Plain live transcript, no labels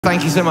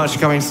Thank you so much for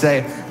coming today.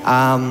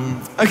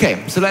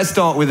 Okay, so let's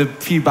start with a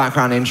few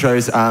background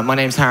intros. My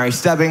name's Harry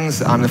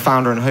Stebbings. I'm the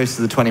founder and host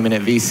of the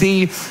 20-Minute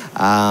VC.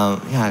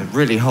 Yeah,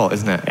 really hot,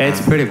 isn't it?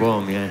 It's pretty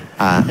warm, yeah.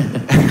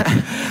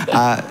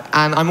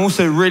 And I'm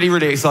also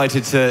really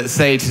excited to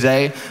say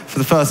today, for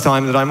the first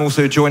time, that I'm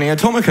also joining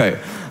Atomico.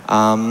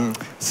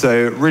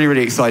 So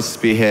really excited to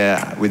be here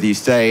with you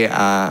today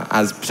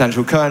as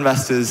potential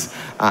co-investors.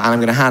 And I'm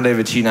going to hand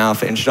over to you now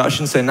for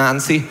introduction. So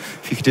Nancy,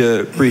 if you could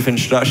do a brief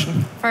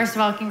introduction. First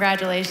of all,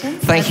 congratulations.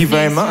 Thank you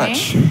very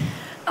much.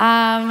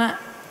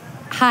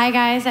 Hi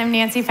guys, I'm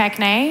Nancy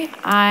Fechnay.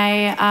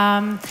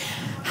 I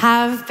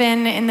have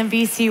been in the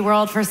VC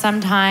world for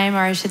some time, or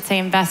I should say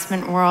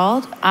investment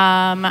world.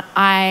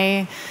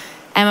 I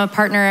am a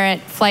partner at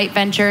Flight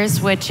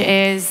Ventures, which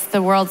is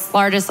the world's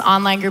largest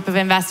online group of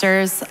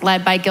investors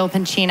led by Gil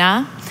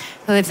Pinchina,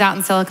 who lives out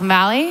in Silicon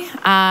Valley.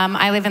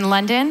 I live in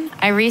London.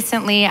 I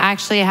recently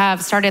actually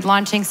have started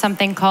launching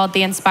something called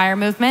the Inspire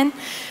Movement,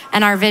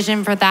 and our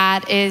vision for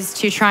that is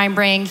to try and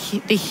bring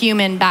the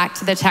human back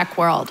to the tech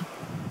world.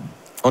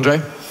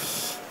 Andre?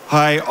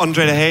 Hi,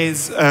 Andre de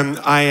Haes.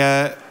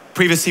 I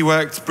previously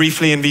worked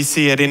briefly in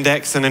VC at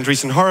Index and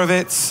Andreessen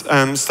Horowitz,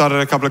 started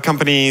a couple of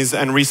companies,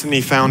 and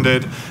recently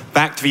founded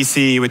Backed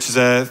VC, which is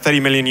a 30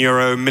 million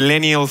euro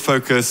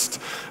millennial-focused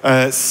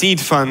seed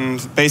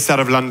fund based out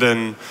of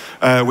London,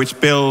 which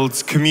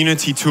builds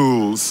community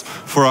tools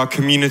for our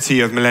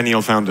community of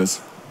millennial founders.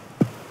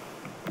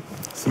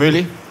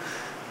 Samuli?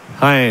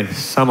 Hi,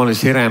 Samuli,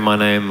 Siren, my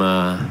name.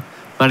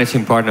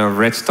 Managing partner of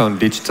Redstone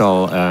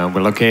Digital.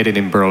 We're located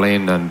in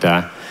Berlin,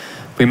 and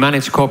we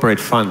manage corporate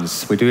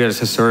funds. We do it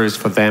as a service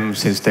for them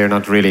since they're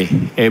not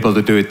really able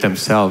to do it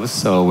themselves.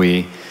 So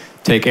we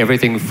take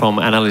everything from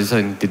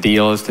analyzing the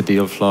deals, the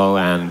deal flow,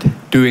 and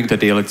doing the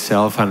deal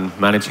itself and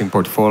managing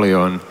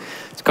portfolio. And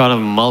it's kind of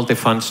a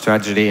multi-fund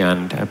strategy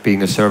and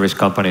being a service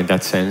company in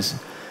that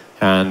sense.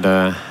 And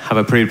have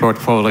a pretty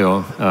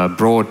portfolio,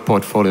 broad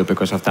portfolio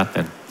because of that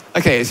then.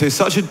 Okay, so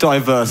such a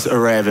diverse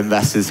array of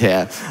investors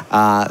here.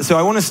 So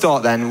I want to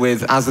start then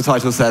with, as the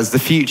title says, the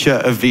future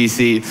of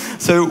VC.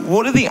 So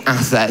what are the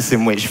assets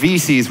in which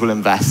VCs will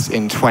invest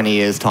in 20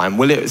 years' time?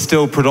 Will it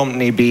still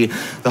predominantly be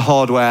the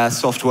hardware,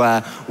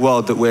 software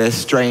world that we're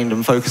strained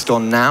and focused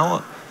on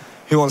now?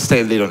 Who wants to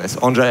take the lead on this?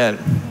 Andre,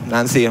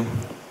 Nancy?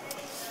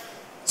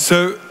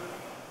 So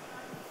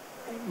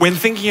when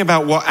thinking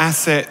about what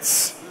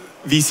assets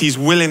VCs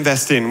will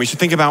invest in, we should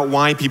think about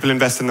why people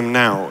invest in them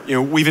now. You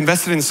know, we've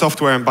invested in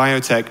software and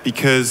biotech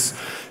because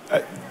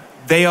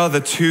they are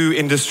the two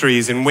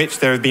industries in which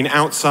there have been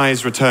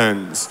outsized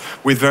returns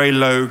with very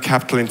low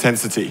capital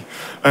intensity.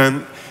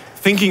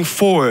 Thinking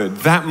forward,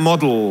 that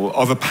model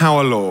of a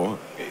power law,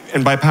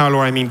 and by power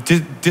law I mean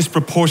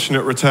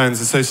disproportionate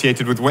returns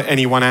associated with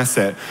any one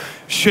asset,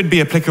 should be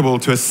applicable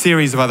to a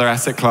series of other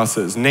asset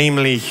classes,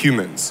 namely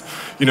humans.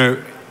 You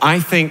know, I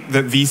think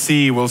that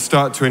VC will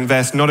start to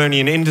invest not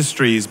only in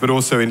industries, but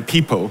also in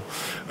people.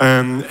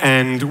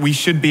 And we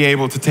should be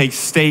able to take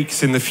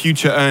stakes in the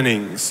future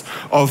earnings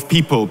of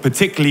people,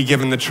 particularly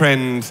given the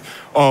trend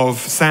of,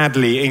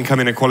 sadly, income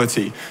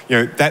inequality. You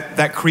know,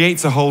 that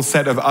creates a whole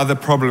set of other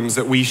problems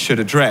that we should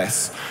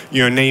address.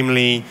 You know,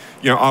 namely,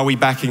 you know, are we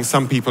backing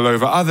some people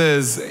over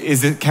others?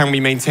 Can we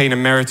maintain a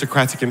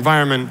meritocratic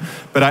environment?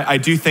 But I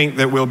do think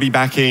that we'll be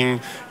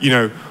backing, you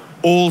know,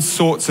 all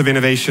sorts of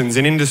innovations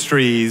in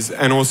industries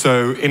and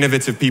also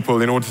innovative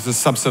people in order to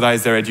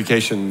subsidize their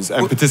educations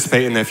and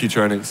participate in their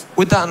future earnings.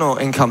 Would that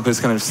not encompass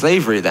kind of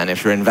slavery then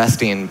if you're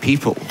investing in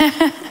people?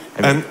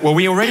 Well,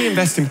 we already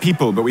invest in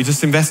people, but we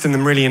just invest in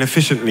them really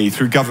inefficiently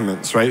through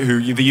governments, right?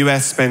 The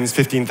US spends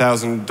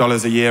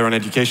 $15,000 a year on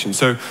education.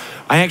 So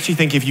I actually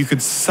think if you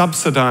could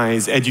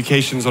subsidize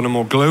educations on a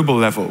more global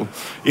level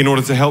in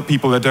order to help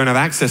people that don't have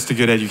access to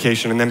good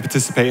education and then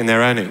participate in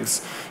their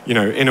earnings, you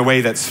know, in a way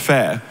that's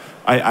fair,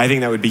 I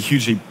think that would be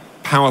hugely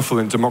powerful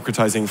and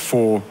democratizing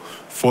for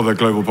the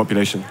global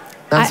population.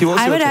 Nancy,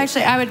 what's your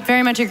take? I would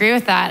very much agree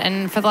with that.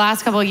 And for the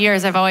last couple of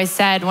years, I've always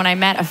said when I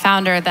met a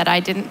founder that I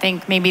didn't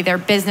think maybe their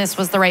business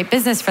was the right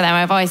business for them.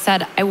 I've always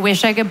said, I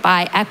wish I could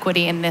buy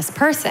equity in this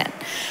person.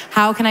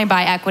 How can I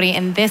buy equity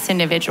in this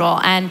individual?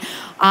 And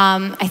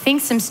I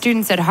think some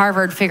students at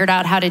Harvard figured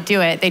out how to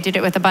do it. They did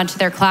it with a bunch of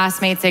their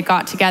classmates. They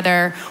got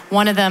together.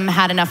 One of them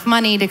had enough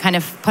money to kind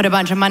of put a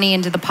bunch of money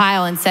into the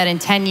pile and said, in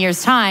 10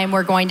 years' time,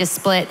 we're going to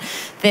split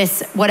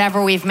this,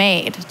 whatever we've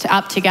made,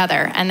 up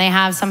together. And they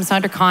have some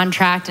sort of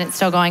contract, and it's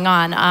still going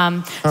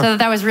on. So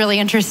that was really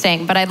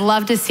interesting. But I'd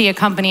love to see a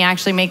company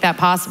actually make that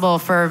possible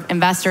for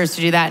investors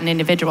to do that in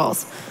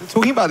individuals.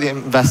 Talking about the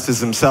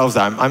investors themselves,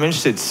 I'm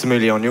interested,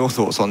 Samuli, on your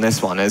thoughts on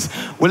this one.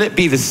 Will it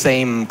be the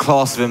same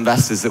class of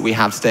investors that we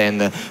have today in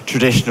the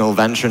traditional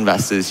venture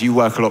investors? You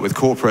work a lot with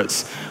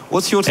corporates.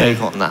 What's your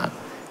take on that?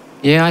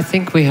 Yeah, I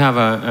think we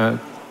have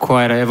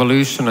quite an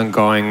evolution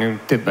ongoing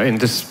in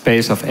the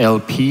space of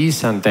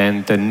LPs and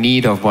then the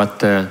need of what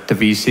the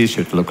VC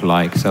should look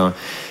like. So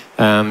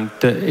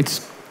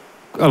it's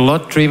a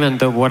lot driven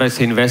to what is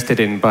invested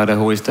in by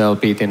who is the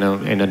LP in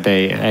a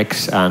day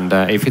X. And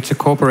if it's a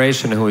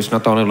corporation who is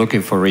not only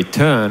looking for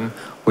return,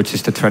 which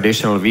is the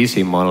traditional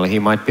VC model. He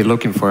might be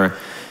looking for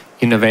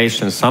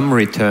innovation, some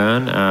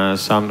return,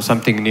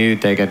 something new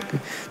they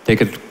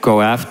could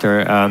go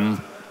after.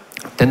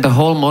 Then the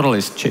whole model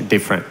is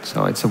different.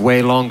 So it's a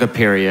way longer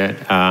period.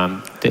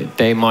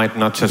 They might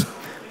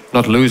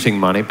not losing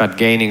money, but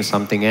gaining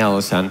something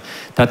else, and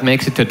that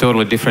makes it a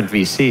totally different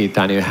VC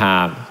than you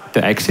have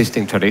the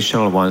existing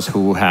traditional ones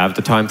who have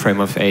the time frame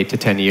of 8 to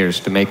 10 years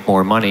to make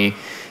more money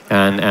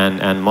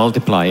and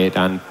multiply it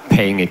and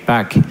paying it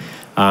back.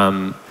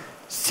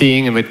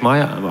 Seeing with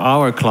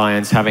our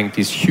clients having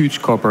these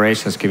huge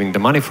corporations giving the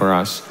money for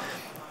us,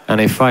 and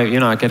if I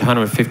get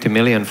 150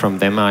 million from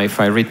them, if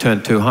I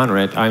return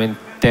 200, I mean,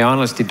 they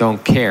honestly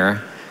don't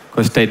care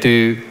because they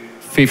do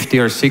 50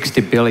 or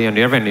 60 billion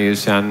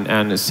revenues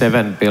and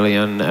 7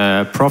 billion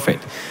profit.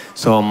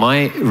 So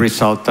my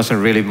result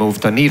doesn't really move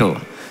the needle.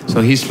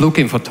 So he's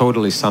looking for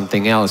totally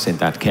something else in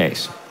that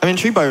case. I mean,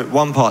 Tribo,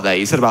 one part there,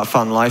 you said about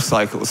fund life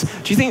cycles.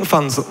 Do you think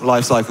funds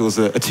life cycles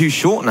are too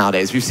short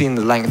nowadays? We've seen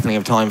the lengthening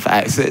of time for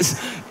exits.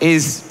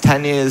 Is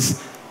 10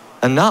 years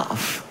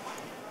enough?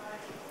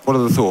 What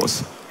are the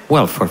thoughts?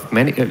 Well, for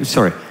many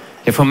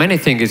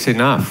things it's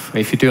enough.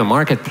 If you do a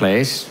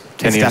marketplace,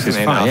 10 years is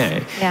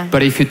fine. Yeah.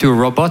 But if you do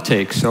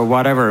robotics or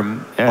whatever,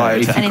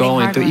 if you go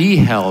into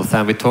e-health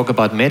and we talk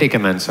about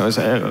medicaments or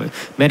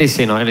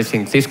medicine or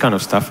anything, this kind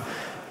of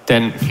stuff,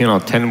 then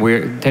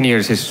 10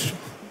 years is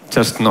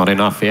just not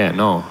enough. Yeah,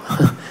 no.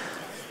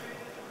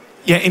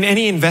 Yeah, in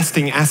any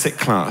investing asset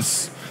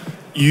class,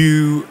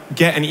 you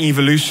get an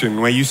evolution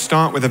where you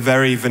start with a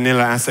very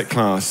vanilla asset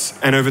class,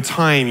 and over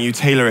time you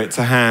tailor it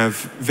to have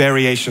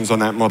variations on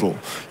that model.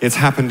 It's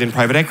happened in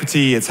private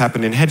equity, it's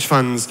happened in hedge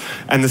funds,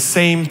 and the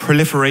same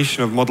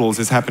proliferation of models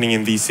is happening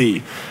in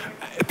VC,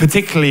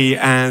 particularly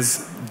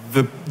as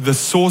the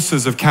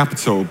sources of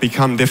capital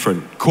become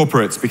different.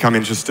 Corporates become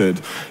interested,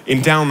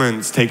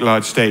 endowments take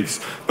large stakes,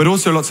 but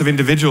also lots of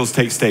individuals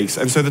take stakes.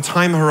 And so the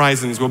time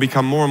horizons will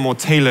become more and more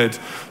tailored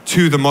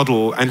to the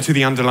model and to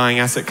the underlying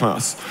asset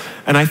class.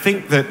 And I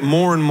think that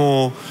more and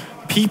more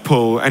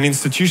people and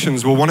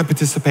institutions will want to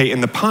participate in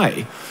the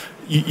pie.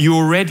 You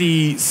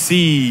already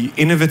see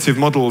innovative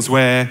models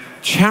where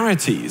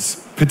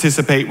charities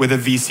participate with a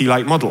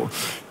VC-like model.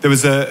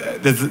 There's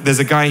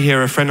a guy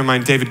here, a friend of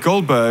mine, David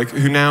Goldberg,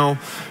 who now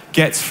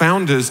gets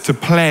founders to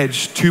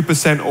pledge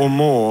 2% or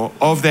more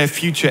of their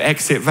future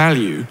exit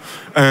value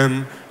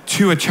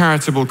to a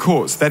charitable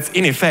cause. That's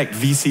in effect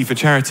VC for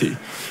charity.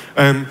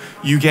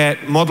 You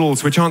get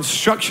models which aren't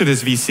structured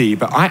as VC,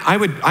 but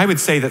I would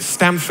say that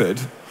Stanford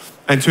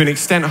and to an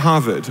extent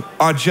Harvard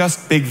are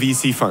just big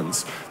VC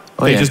funds.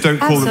 They just don't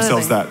call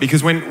themselves that.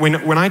 Because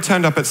when I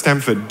turned up at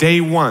Stanford, day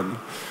one,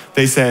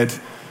 they said,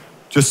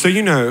 just so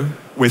you know,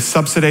 we're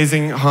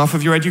subsidizing half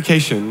of your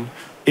education.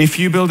 If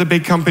you build a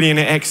big company and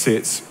it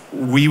exits,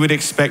 we would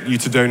expect you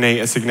to donate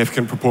a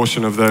significant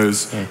proportion of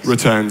those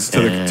returns to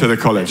the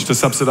college to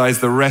subsidize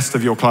the rest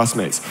of your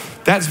classmates.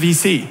 That's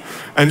VC.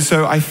 And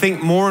so I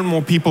think more and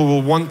more people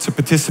will want to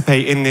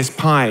participate in this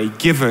pie,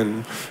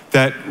 given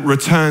that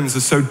returns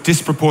are so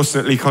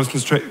disproportionately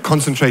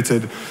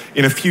concentrated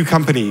in a few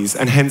companies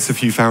and hence a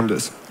few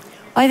founders.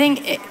 Well, I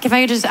think, if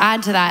I could just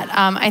add to that,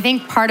 I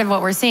think part of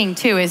what we're seeing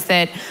too is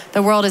that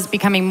the world is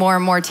becoming more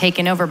and more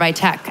taken over by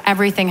tech.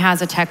 Everything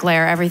has a tech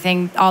layer.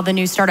 All the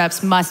new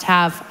startups must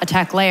have a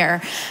tech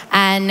layer.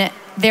 And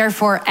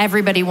therefore,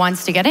 everybody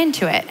wants to get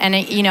into it. And,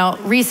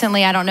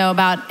 recently, I don't know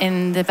about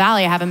in the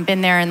Valley, I haven't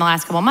been there in the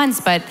last couple of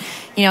months, but,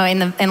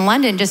 in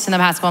London, just in the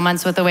past couple of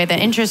months with the way that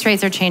interest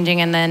rates are changing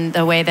and then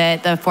the way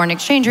that the foreign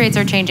exchange rates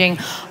are changing,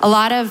 a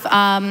lot of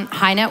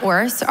high net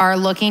worths are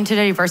looking to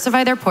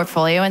diversify their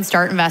portfolio and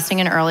start investing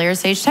in earlier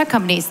stage tech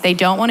companies. They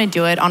don't want to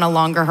do it on a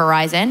longer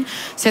horizon.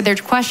 So they're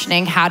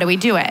questioning, how do we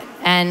do it?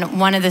 And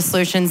one of the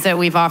solutions that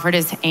we've offered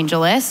is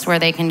AngelList, where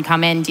they can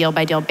come in deal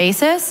by deal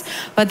basis.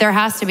 But there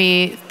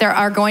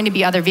are going to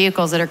be other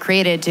vehicles that are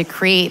created to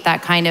create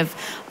that kind of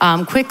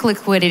quick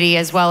liquidity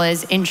as well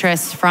as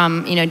interest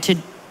from, to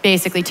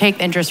basically take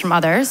the interest from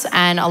others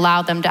and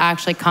allow them to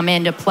actually come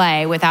into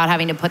play without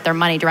having to put their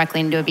money directly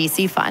into a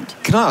VC fund.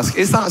 Can I ask,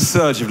 is that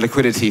surge of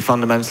liquidity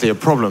fundamentally a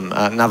problem?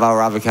 Naval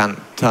Ravikant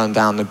turned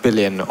down the $1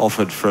 billion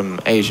offered from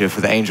Asia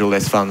for the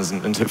AngelList funds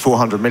and took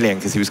 400 million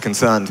because he was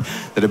concerned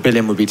that $1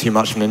 billion would be too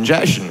much of an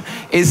injection.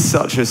 Is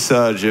such a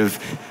surge of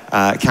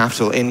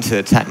capital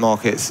into tech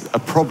markets a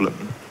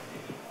problem?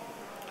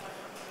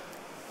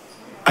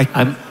 Go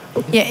ahead.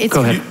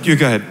 You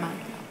go ahead.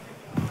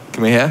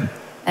 Can we hear?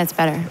 That's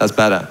better. That's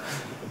better.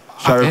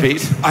 Shall I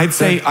repeat? I'd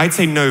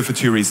say no for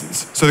two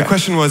reasons. So the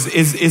question was,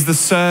 is the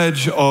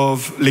surge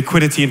of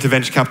liquidity into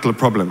venture capital a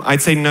problem?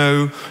 I'd say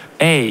no,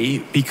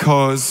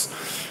 because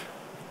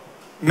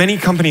many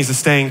companies are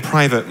staying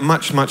private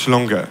much, much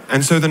longer.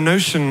 And so the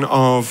notion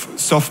of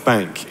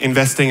SoftBank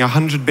investing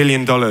 $100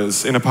 billion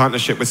in a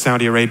partnership with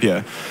Saudi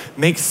Arabia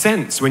makes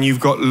sense when you've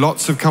got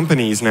lots of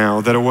companies now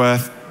that are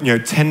worth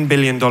 $10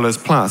 billion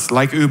plus,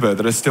 like Uber,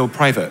 that are still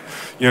private.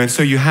 And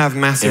so you have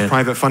massive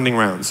private funding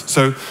rounds.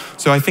 So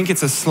I think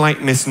it's a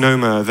slight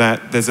misnomer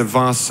that there's a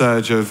vast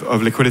surge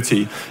of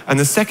liquidity. And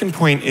the second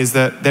point is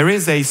that there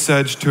is a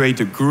surge to a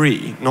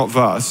degree, not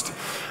vast.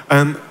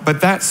 But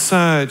that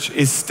surge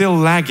is still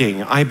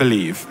lagging, I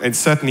believe. It's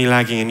certainly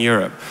lagging in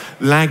Europe.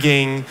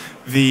 Lagging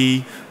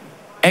the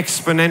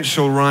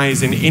exponential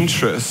rise in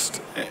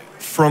interest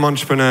from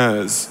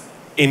entrepreneurs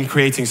in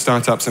creating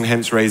startups and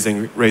hence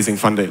raising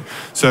funding.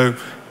 So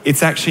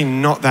it's actually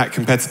not that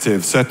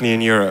competitive, certainly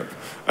in Europe,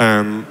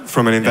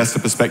 from an investor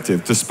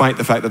perspective, despite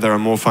the fact that there are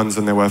more funds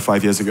than there were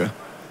 5 years ago.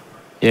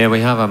 Yeah,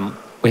 we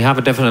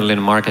have definitely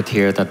a market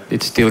here that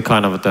it's still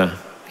kind of the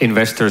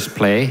investors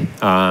play,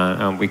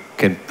 and we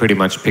can pretty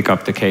much pick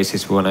up the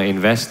cases we want to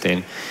invest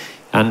in.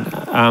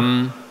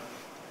 And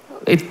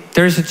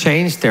there's a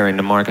change there in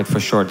the market for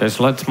sure. There's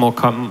lots more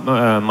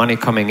money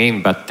coming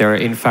in, but there are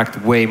in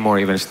fact way more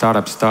even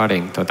startups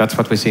starting. So that's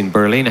what we see in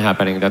Berlin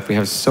happening, that we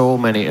have so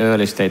many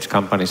early stage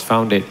companies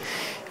founded,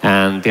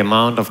 and the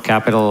amount of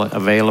capital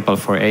available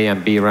for A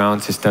and B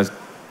rounds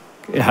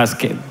has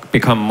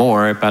become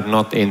more, but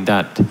not in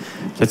that,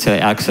 let's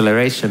say,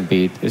 acceleration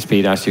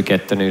speed as you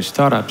get the new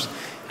startups.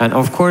 And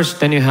of course,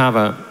 then you have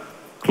a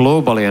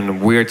globally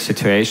and weird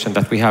situation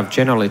that we have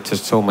generally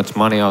just so much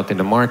money out in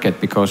the market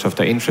because of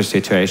the interest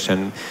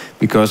situation,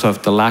 because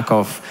of the lack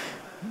of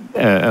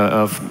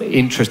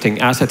interesting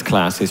asset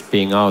classes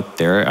being out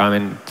there. I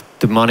mean,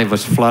 the money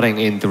was flooding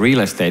into real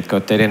estate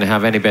because they didn't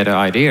have any better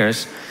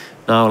ideas.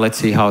 Now let's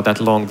see how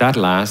long that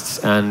lasts.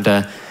 And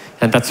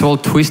that's all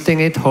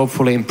twisting it,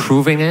 hopefully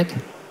improving it.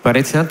 But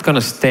it's not going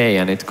to stay,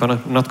 and it's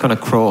not going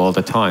to grow all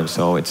the time.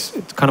 So it's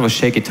kind of a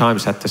shaky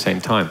times at the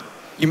same time.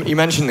 You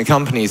mentioned the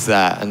companies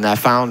there and their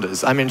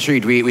founders. I'm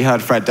intrigued. We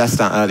heard Fred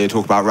Destin earlier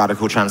talk about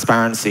radical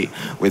transparency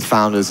with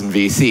founders and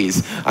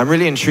VCs. I'm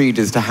really intrigued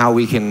as to how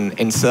we can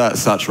insert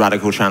such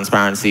radical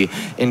transparency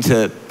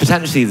into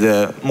potentially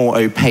the more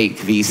opaque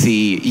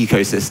VC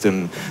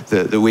ecosystem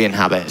that we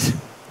inhabit.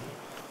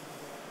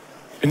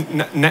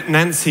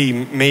 Nancy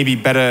may be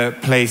better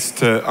placed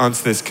to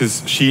answer this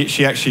because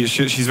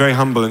she's very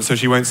humble and so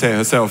she won't say it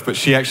herself, but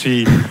she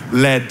actually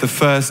led the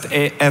first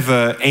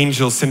ever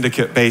angel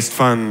syndicate-based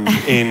fund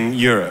in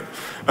Europe,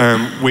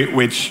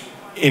 which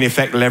in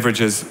effect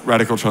leverages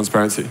radical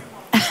transparency.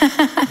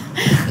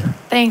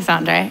 Thanks,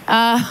 Andre.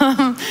 Yeah,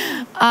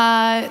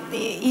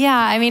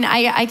 I mean,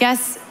 I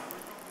guess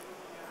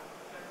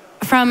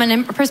from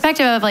a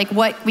perspective of like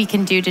what we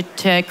can do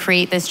to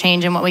create this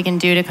change and what we can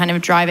do to kind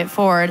of drive it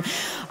forward,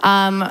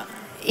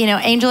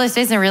 AngelList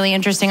is a really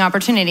interesting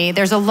opportunity.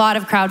 There's a lot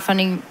of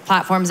crowdfunding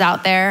platforms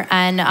out there,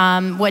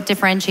 and what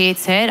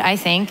differentiates it, I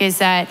think, is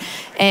that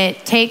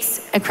it takes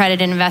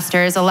accredited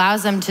investors,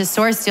 allows them to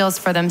source deals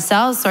for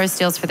themselves, source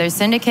deals for their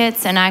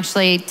syndicates, and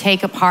actually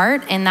take a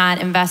part in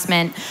that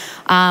investment,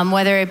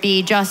 whether it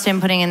be just in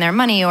putting in their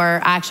money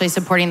or actually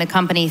supporting the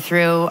company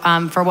through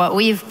for what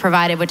we've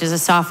provided, which is a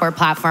software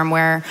platform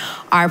where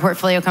our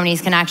portfolio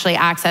companies can actually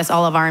access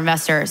all of our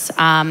investors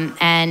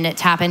and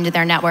tap into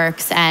their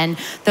networks, and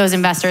those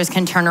investors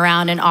can turn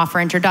around and offer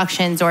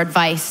introductions or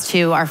advice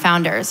to our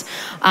founders.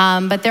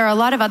 But there are a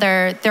lot of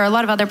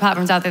other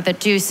platforms out there that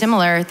do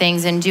similar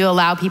things and do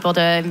allow people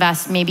to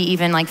invest maybe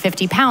even like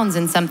 £50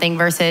 in something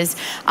versus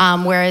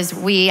whereas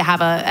we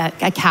have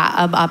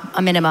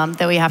a minimum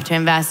that we have to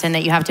invest in,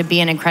 that you have to be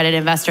an accredited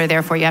investor,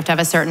 therefore you have to have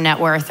a certain net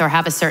worth or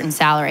have a certain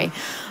salary.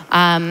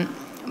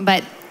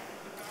 But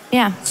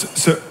yeah.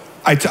 So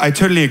I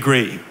totally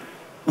agree.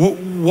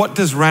 What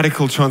does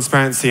radical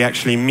transparency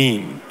actually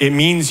mean? It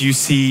means you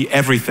see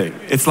everything.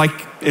 It's like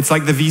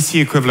the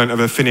VC equivalent of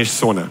a Finnish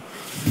sauna.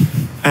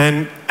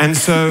 And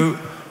so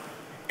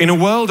in a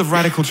world of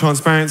radical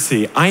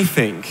transparency, I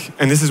think,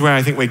 and this is where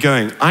I think we're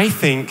going, I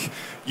think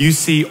you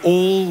see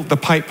all the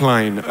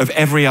pipeline of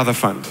every other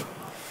fund.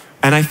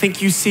 And I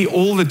think you see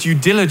all the due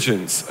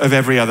diligence of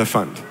every other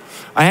fund.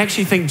 I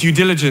actually think due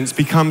diligence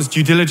becomes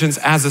due diligence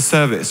as a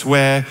service,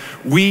 where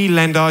we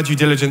lend our due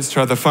diligence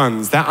to other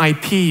funds. That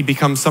IP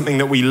becomes something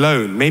that we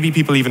loan, maybe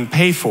people even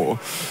pay for.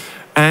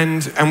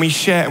 And we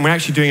share, and we're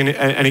actually doing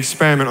an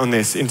experiment on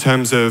this in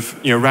terms of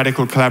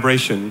radical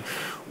collaboration.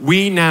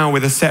 We now,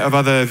 with a set of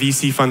other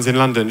VC funds in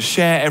London,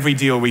 share every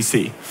deal we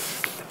see.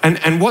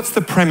 And what's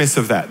the premise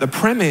of that? The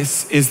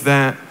premise is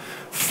that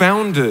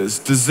founders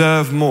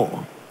deserve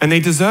more. And they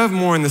deserve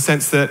more in the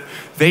sense that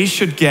they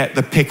should get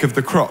the pick of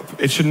the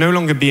crop. It should no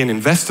longer be an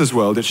investor's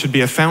world, it should be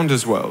a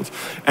founder's world.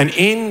 And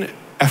in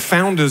a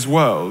founder's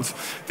world,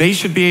 they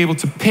should be able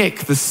to pick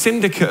the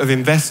syndicate of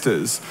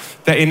investors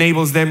that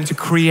enables them to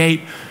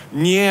create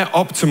near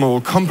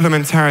optimal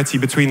complementarity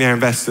between their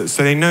investors.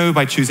 So they know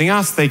by choosing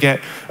us, they get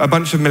a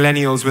bunch of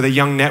millennials with a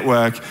young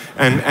network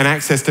and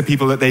access to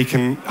people that they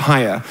can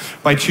hire.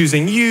 By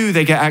choosing you,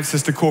 they get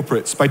access to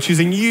corporates. By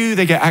choosing you,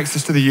 they get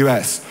access to the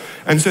US.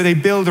 And so they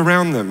build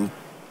around them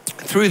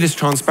through this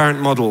transparent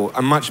model,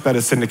 a much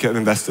better syndicate of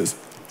investors.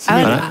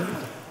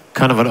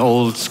 Kind of an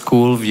old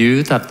school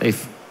view that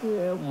if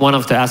one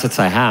of the assets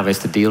I have is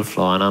the deal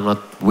flow, and I'm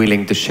not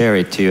willing to share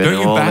it to you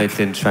and all it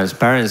in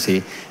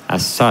transparency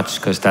as such,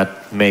 because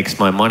that makes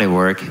my money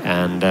work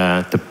and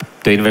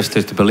the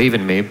investors to believe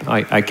in me.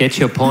 I get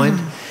your point.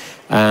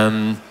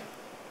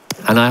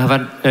 And I have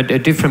a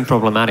different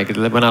problematic.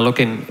 When I look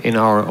in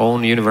our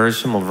own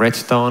universum of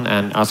Redstone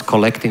and us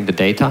collecting the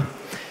data,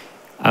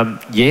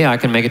 yeah, I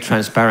can make it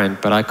transparent,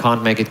 but I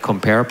can't make it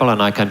comparable,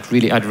 and I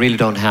really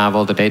don't have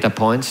all the data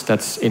points.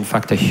 That's in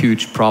fact a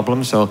huge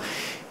problem. So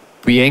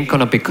we ain't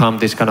gonna become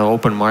this kind of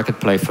open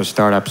marketplace for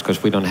startups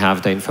because we don't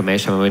have the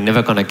information. We're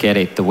never gonna get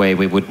it the way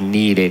we would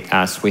need it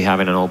as we have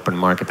in an open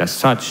market as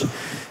such.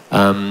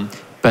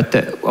 But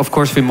of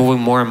course we're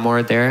moving more and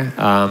more there.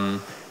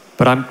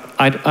 But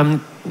I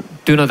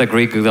do not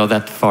agree go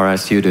that far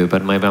as you do,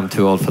 but maybe I'm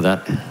too old for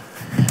that.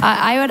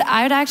 I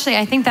would actually,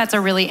 I think that's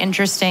a really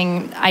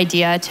interesting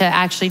idea to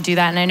actually do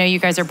that. And I know you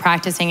guys are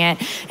practicing it.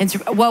 It's,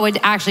 what would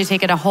actually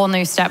take it a whole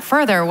new step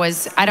further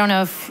was, I don't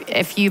know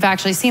if you've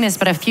actually seen this,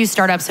 but a few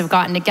startups have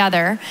gotten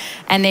together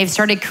and they've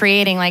started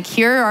creating like,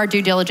 here are our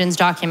due diligence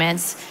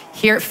documents.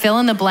 Here, fill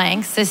in the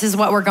blanks. This is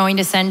what we're going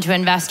to send to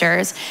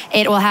investors.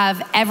 It will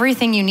have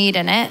everything you need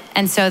in it.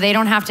 And so they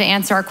don't have to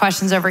answer our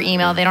questions over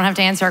email. They don't have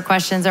to answer our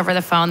questions over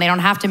the phone. They don't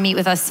have to meet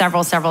with us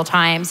several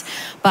times.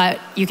 But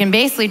you can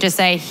basically just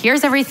say,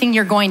 here's everything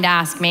you're going to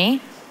ask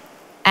me,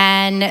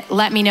 and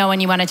let me know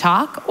when you want to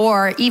talk.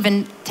 Or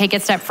even take it a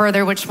step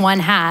further, which one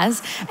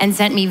has, and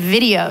sent me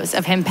videos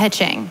of him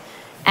pitching.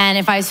 And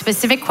if I have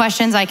specific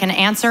questions, I can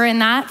answer in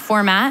that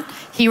format.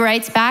 He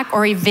writes back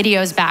or he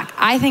videos back.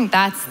 I think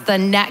that's the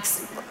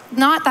next,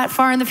 not that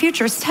far in the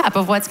future, step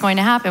of what's going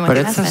to happen with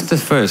investment. But it's just the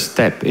first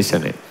step,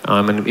 isn't it?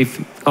 I mean,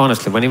 if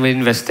honestly, when we're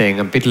investing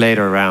a bit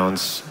later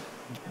rounds,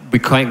 we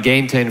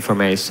gain the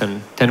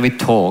information, then we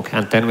talk,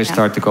 and then we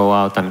start to go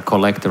out and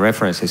collect the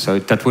references. So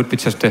that would be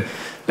just a,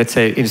 let's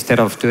say, instead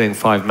of doing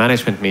 5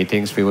 management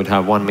meetings, we would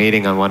have 1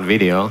 meeting and 1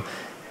 video.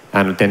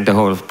 And then the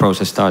whole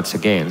process starts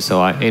again.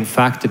 So in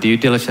fact, the due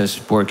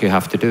diligence work you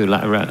have to do,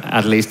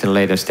 at least in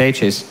later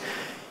stages,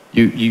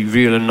 you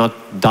really are not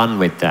done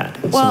with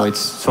that. Well, so it's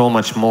so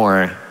much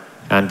more,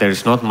 and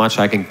there's not much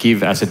I can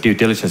give as a due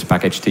diligence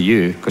package to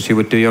you, because you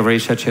would do your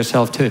research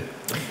yourself too.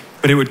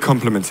 But it would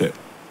complement it.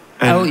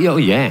 Oh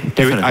yeah,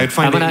 definitely. I'd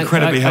find it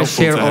incredibly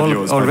helpful to have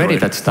yours. Already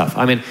that stuff.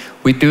 I mean,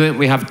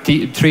 we have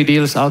 3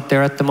 deals out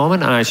there at the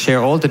moment, and I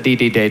share all the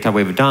DD data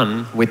we've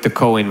done with the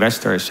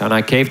co-investors, and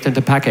I gave them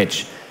the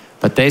package.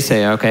 But they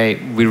say, okay,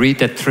 we read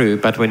that through,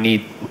 but we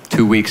need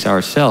 2 weeks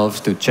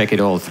ourselves to check it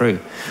all through.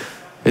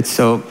 It's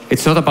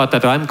not about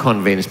that I'm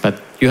convinced,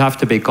 but you have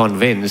to be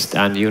convinced,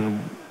 and you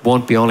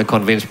won't be only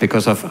convinced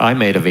because of I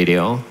made a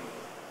video,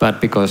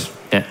 but because,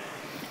 yeah.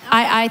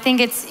 I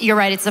think you're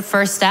right, it's the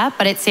first step,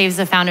 but it saves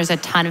the founders a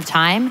ton of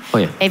time. Oh,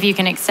 yeah. If you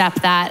can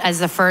accept that as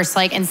the first,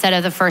 like instead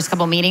of the first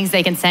couple meetings,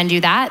 they can send you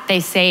that.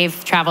 They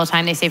save travel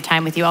time, they save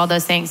time with you, all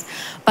those things.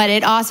 But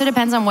it also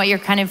depends on what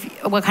kind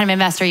of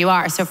investor you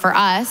are. So for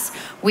us,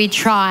 we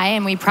try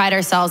and we pride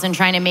ourselves in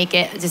trying to make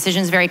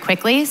decisions very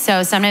quickly.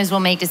 So sometimes we'll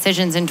make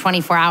decisions in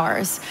 24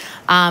 hours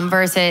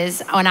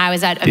versus when I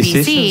was at a VC.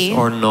 Decisions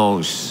or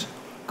no's?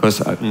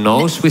 Because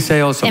no's we say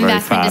also very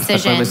fast.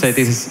 But when we say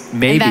this is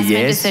maybe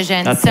yes,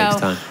 that takes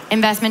time.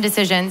 Investment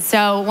decisions.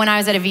 So when I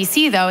was at a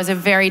VC, though, it was a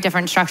very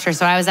different structure.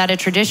 So I was at a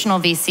traditional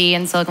VC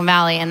in Silicon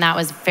Valley, and that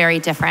was very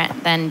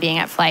different than being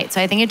at Flight.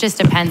 So I think it just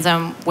depends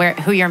on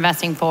who you're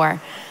investing for.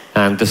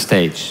 And the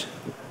stage.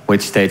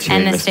 Which stage you're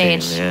investing in.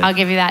 And the stage. Yeah. I'll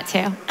give you that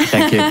too.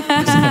 Thank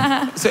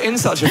you. So in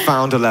such a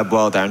founder-led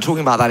world there, and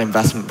talking about that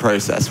investment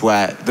process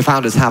where the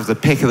founders have the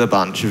pick of the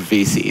bunch of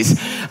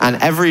VCs,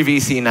 and every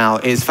VC now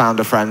is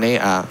founder-friendly.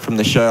 From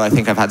the show, I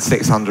think I've had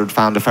 600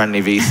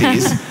 founder-friendly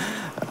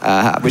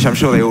VCs, which I'm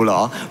sure they all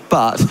are.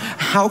 But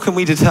how can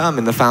we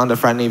determine the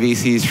founder-friendly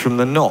VCs from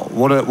the not?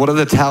 What are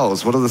the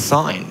tells? What are the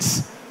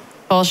signs?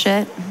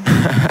 Bullshit.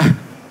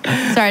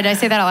 Sorry, did I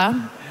say that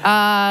out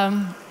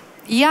loud?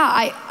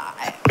 Yeah,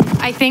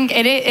 I think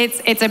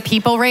it's a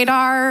people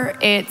radar.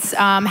 It's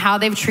how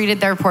they've treated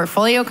their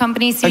portfolio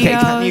company CEOs. Okay,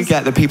 can you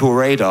get the people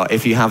radar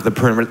if you have the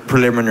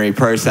preliminary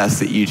process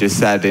that you just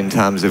said in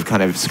terms of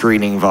kind of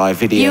screening via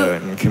video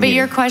and community?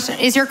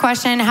 But your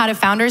question how do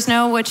founders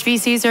know which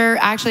VCs are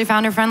actually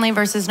founder friendly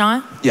versus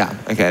not? Yeah,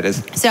 okay, it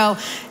is. So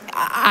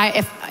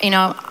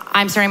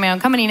I'm starting my own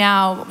company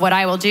now. What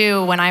I will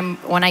do when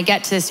I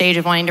get to the stage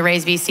of wanting to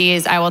raise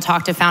VCs, I will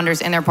talk to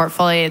founders in their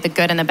portfolio, the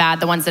good and the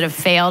bad, the ones that have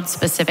failed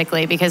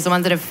specifically, because the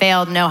ones that have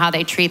failed know how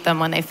they treat them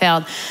when they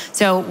failed.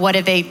 So what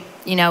if they,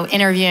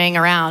 interviewing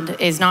around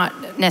is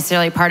not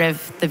necessarily part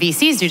of the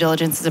VC's due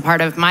diligence, it's a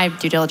part of my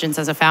due diligence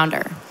as a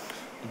founder.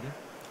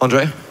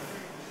 Andre?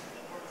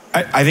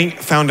 I think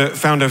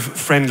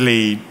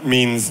founder-friendly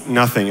means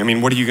nothing. I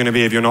mean, what are you going to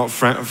be if you're not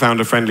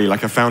founder-friendly?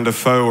 Like a founder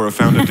foe or a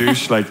founder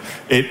douche? Like,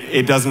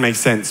 it doesn't make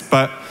sense.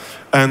 But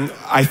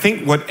I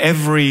think what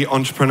every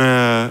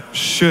entrepreneur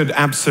should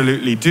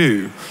absolutely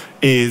do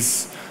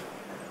is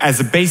as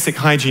a basic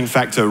hygiene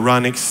factor,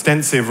 run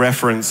extensive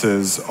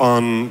references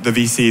on the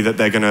VC that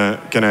they're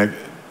gonna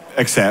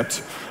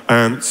accept,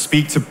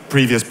 speak to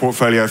previous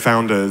portfolio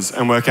founders,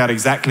 and work out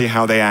exactly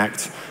how they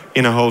act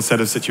in a whole set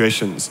of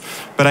situations.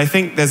 But I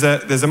think there's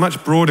a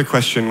much broader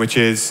question, which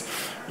is,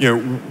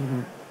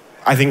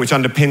 I think which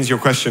underpins your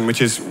question,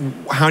 which is,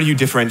 how do you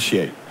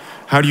differentiate?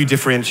 How do you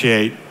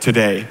differentiate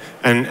today?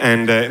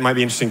 And it might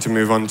be interesting to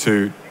move on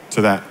to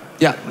that.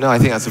 Yeah, no, I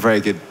think that's a very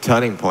good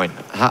turning point.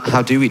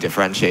 How do we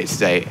differentiate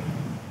today?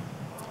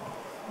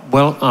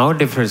 Well, our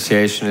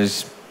differentiation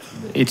is,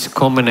 it's a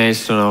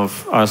combination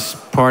of us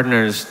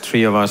partners,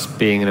 3 of us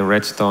being in a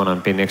Redstone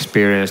and being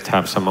experienced,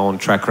 have some own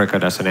track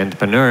record as an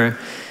entrepreneur,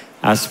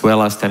 as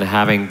well as then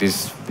having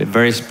this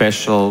very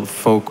special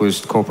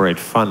focused corporate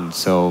fund.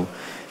 So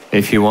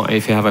if you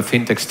have a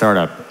fintech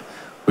startup,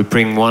 we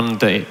bring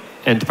the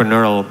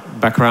entrepreneurial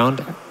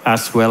background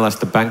as well as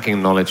the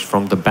banking knowledge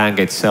from the bank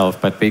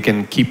itself, but we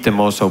can keep them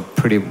also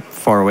pretty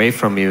far away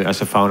from you as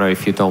a founder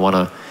if you don't want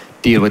to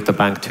deal with the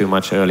bank too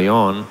much early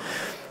on.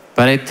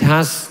 But it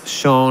has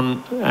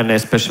shown, and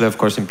especially of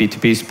course in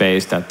B2B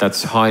space,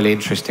 that's highly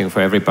interesting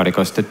for everybody,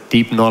 because the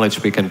deep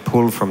knowledge we can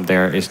pull from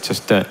there is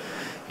just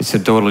it's a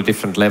totally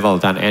different level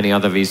than any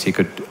other VC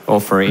could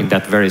offer in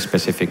that very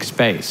specific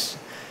space.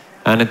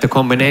 And the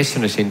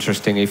combination is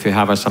interesting if you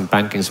have some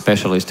banking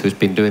specialist who's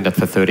been doing that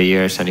for 30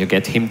 years and you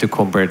get him to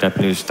compare that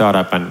new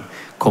startup and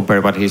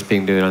compare what he's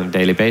been doing on a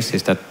daily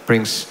basis. That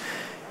brings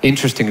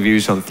interesting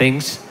views on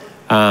things.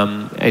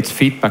 It's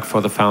feedback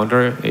for the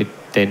founder.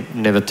 They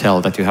never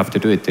tell that you have to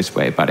do it this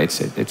way, but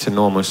it's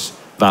enormous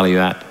value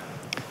add.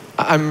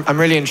 I'm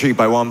really intrigued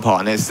by one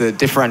part, and it's the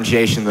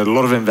differentiation that a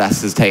lot of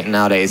investors take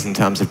nowadays in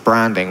terms of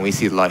branding. We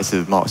see the likes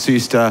of Mark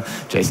Suster,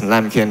 Jason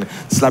Lemkin,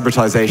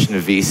 celebritization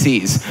of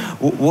VCs.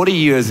 What do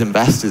you as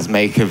investors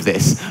make of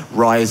this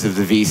rise of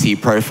the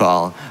VC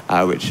profile,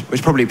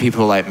 which probably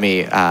people like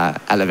me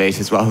elevate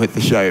as well with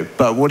the show?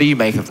 But what do you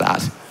make of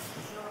that?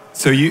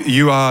 So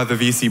you are the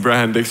VC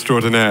brand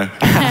extraordinaire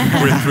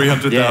with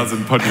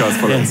 300,000 podcast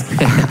followers.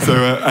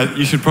 So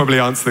you should probably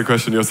answer the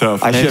question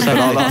yourself. I should, but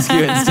I'll ask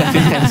you instead.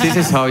 This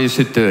is how you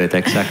should do it,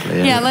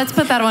 exactly. Yeah, let's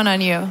put that one on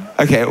you.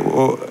 Okay,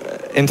 well,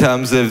 in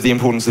terms of the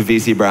importance of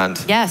VC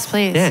brand. Yes,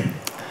 please. Yeah.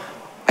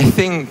 I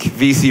think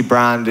VC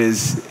brand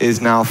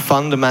is now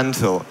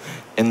fundamental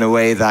in the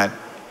way that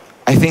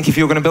I think if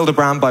you're going to build a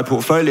brand by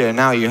portfolio,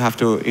 now you have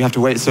to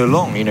wait so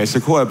long. You know,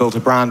 Sequoia built a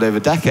brand over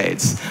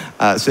decades.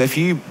 So if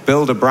you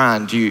build a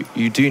brand, you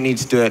do need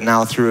to do it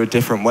now through a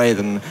different way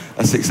than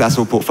a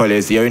successful portfolio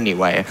is the only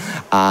way.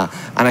 And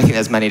I think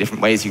there's many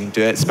different ways you can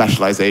do it.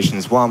 Specialization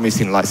is one. We've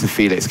seen the likes of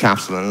Felix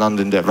Capital in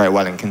London do it very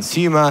well in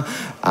consumer.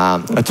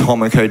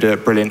 Atomico do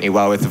it brilliantly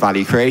well with the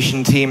value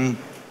creation team.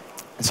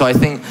 So I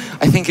think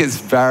it's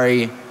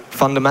very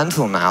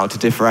fundamental now to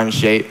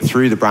differentiate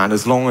through the brand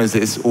as long as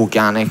it's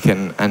organic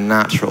and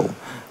natural,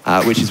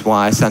 which is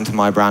why I center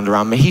my brand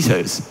around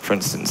mojitos, for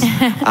instance.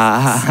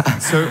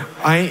 So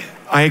I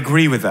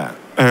agree with that.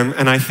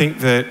 And I think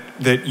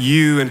that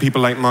you and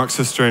people like Mark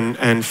Suster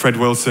and Fred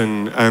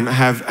Wilson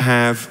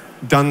have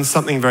done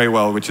something very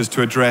well, which is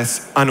to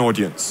address an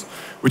audience,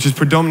 which is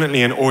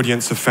predominantly an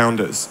audience of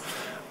founders.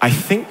 I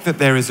think that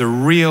there is a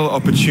real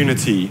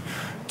opportunity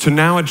to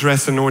now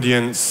address an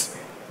audience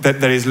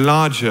that is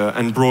larger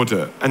and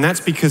broader. And that's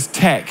because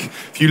tech,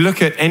 if you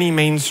look at any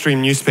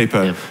mainstream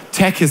newspaper,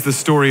 tech is the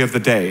story of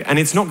the day, and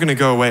it's not going to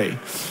go away.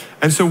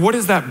 And so what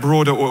is that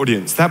broader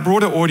audience? That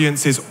broader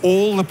audience is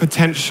all the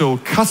potential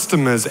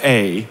customers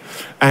A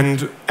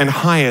and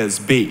hires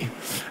B.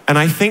 And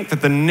I think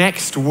that the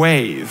next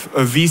wave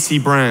of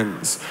VC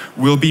brands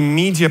will be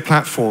media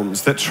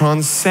platforms that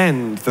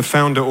transcend the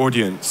founder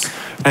audience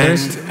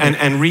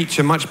and reach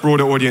a much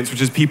broader audience,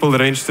 which is people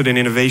that are interested in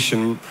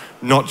innovation,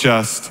 not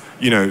just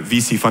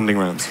VC funding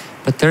rounds.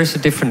 But there is a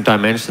different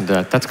dimension to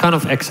that. That's kind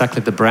of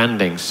exactly the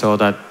branding, so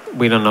that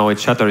we don't know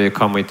each other. You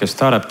come with your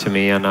startup to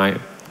me and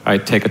I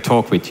take a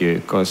talk with you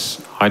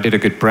because I did a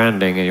good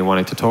branding and you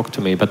wanted to talk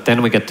to me. But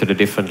then we get to the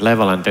different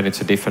level and then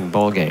it's a different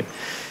ball game.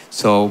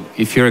 So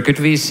if you're a good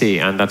VC,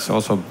 and that's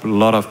also a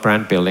lot of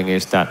brand building,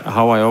 is that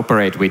how I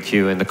operate with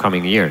you in the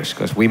coming years,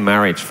 because we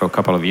married for a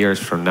couple of years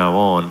from now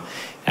on.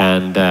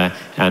 And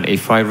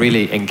if I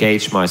really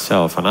engage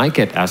myself and I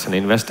get as an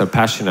investor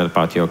passionate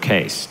about your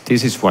case,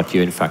 this is what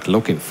you're in fact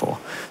looking for.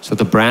 So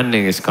the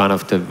branding is kind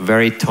of the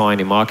very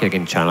tiny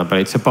marketing channel, but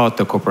it's about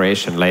the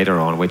cooperation later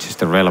on, which is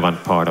the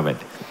relevant part of it.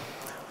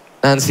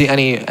 Nancy,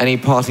 any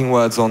parting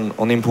words on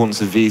the importance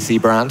of VC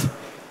brand?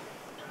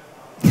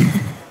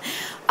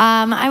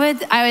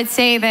 I would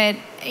say that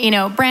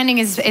branding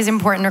is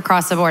important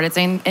across the board. It's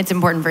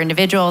important for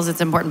individuals. It's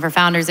important for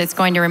founders. It's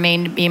going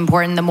to be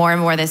important the more and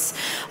more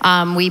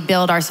we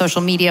build our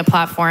social media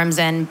platforms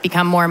and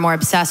become more and more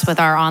obsessed with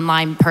our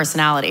online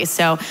personalities.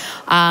 So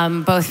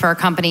both for a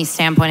company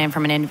standpoint and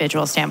from an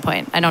individual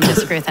standpoint. I don't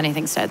disagree with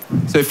anything said.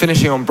 So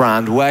finishing on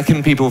brand, where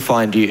can people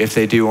find you if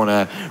they do want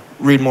to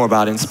read more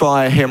about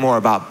Inspire, hear more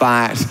about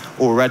BACT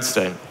or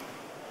Redstone?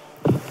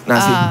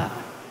 Nancy?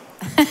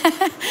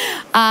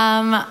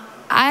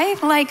 I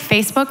like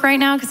Facebook right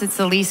now because it's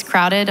the least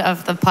crowded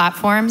of the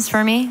platforms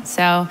for me.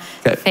 So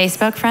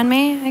Facebook friend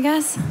me, I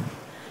guess.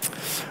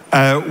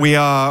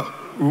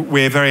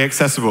 We're very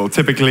accessible,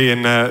 typically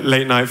in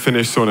late night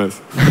Finnish saunas.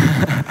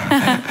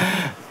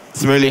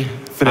 Samuli,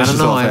 finish us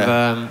off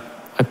here.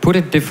 I put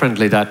it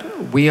differently that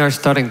we are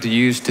starting to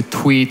use the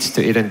tweets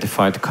to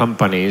identify the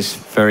companies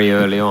very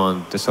early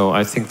on. So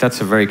I think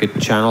that's a very good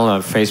channel.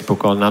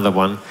 Facebook or another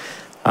one.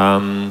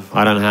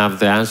 I don't have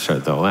the answer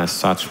though. As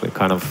such, we're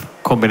kind of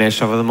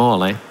combination of them all.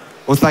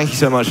 Well, thank you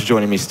so much for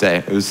joining me today.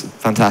 It was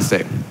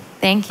fantastic.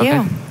 Thank you.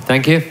 Okay.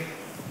 Thank you.